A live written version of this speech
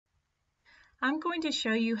I'm going to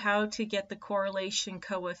show you how to get the correlation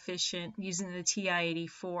coefficient using the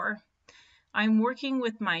TI-84. I'm working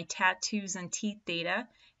with my tattoos and teeth data,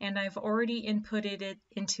 and I've already inputted it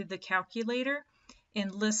into the calculator in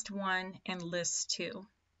list 1 and list 2.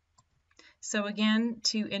 So again,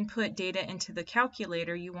 to input data into the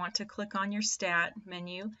calculator, you want to click on your stat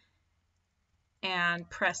menu and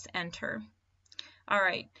press enter. All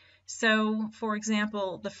right, so for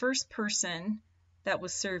example, the first person that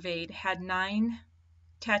was surveyed had 9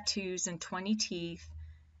 tattoos and 20 teeth.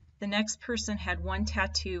 The next person had 1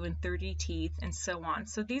 tattoo and 30 teeth, and so on.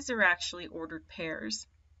 So these are actually ordered pairs.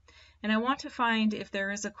 And I want to find if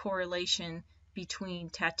there is a correlation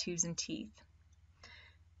between tattoos and teeth.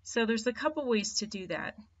 So there's a couple ways to do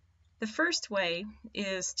that. The first way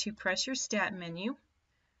is to press your stat menu,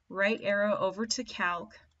 right arrow over to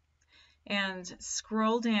calc, and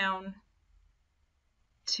scroll down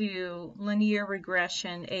to linear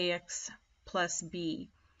regression AX plus B.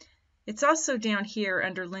 It's also down here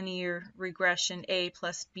under linear regression A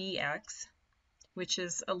plus BX, which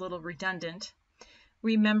is a little redundant.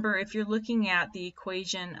 Remember, if you're looking at the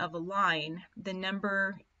equation of a line, the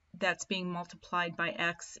number that's being multiplied by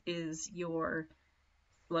x is your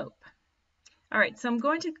slope. All right, so I'm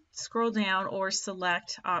going to scroll down or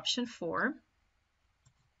select option 4.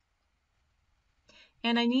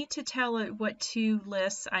 And I need to tell it what 2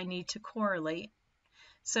 lists I need to correlate.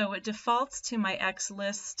 So it defaults to my X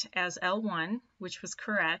list as L1, which was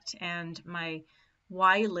correct, and my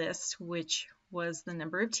Y list, which was the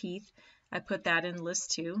number of teeth. I put that in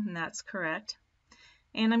list 2, and that's correct.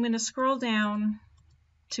 And I'm going to scroll down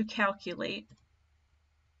to calculate.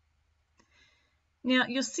 Now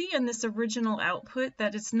you'll see in this original output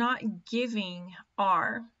that it's not giving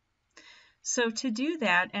R. So to do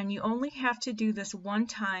that, and you only have to do this one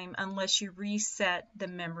time unless you reset the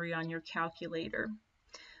memory on your calculator.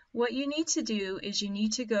 What you need to do is you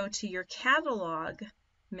need to go to your catalog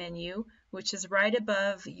menu, which is right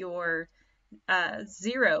above your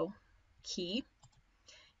 0 key,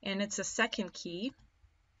 and it's a second key.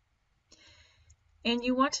 And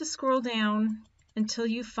you want to scroll down until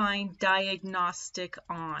you find diagnostic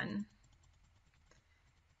on.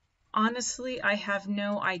 Honestly, I have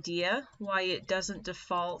no idea why it doesn't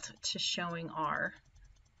default to showing R.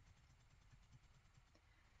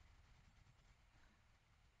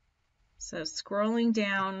 So scrolling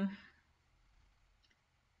down,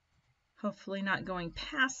 hopefully not going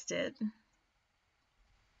past it,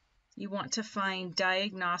 you want to find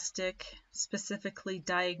diagnostic, specifically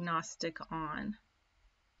diagnostic on.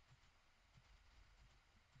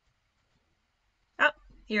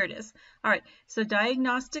 Here it is. All right, so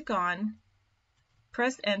diagnostic on,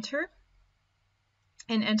 press enter,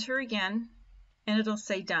 and enter again, and it'll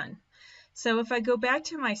say done. So if I go back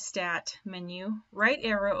to my stat menu, right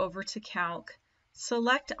arrow over to calc,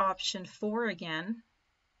 select option 4 again,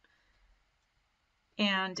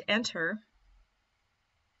 and enter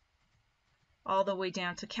all the way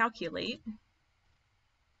down to calculate.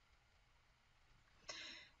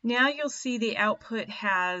 Now you'll see the output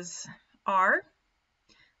has R,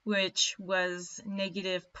 which was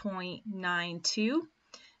negative 0.92.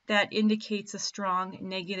 That indicates a strong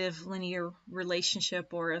negative linear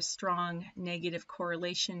relationship or a strong negative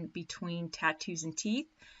correlation between tattoos and teeth.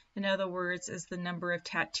 In other words, as the number of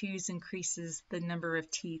tattoos increases, the number of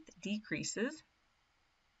teeth decreases.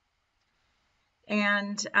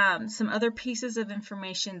 And some other pieces of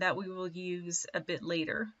information that we will use a bit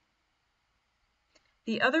later.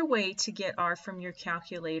 The other way to get R from your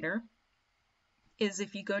calculator is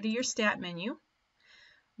if you go to your stat menu,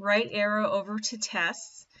 right arrow over to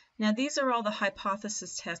tests. Now these are all the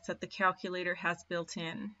hypothesis tests that the calculator has built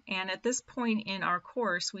in, and at this point in our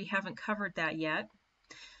course we haven't covered that yet,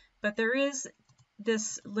 but there is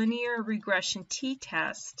this linear regression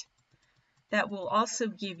t-test that will also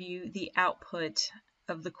give you the output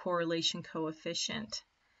of the correlation coefficient.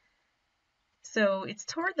 So it's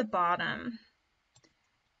toward the bottom.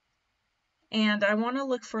 And I want to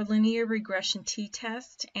look for linear regression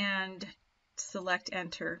t-test and select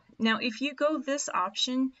enter. Now if you go this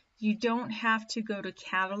option, you don't have to go to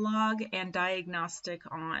catalog and diagnostic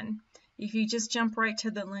on. If you just jump right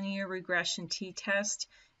to the linear regression t-test,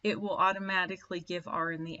 it will automatically give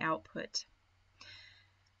R in the output.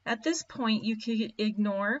 At this point you can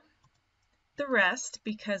ignore the rest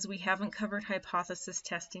because we haven't covered hypothesis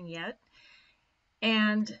testing yet,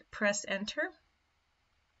 and press enter.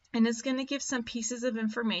 And it's going to give some pieces of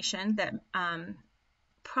information that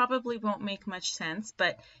probably won't make much sense,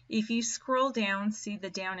 but if you scroll down, see the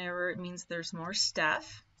down arrow, it means there's more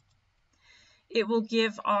stuff. It will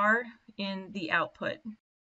give R in the output.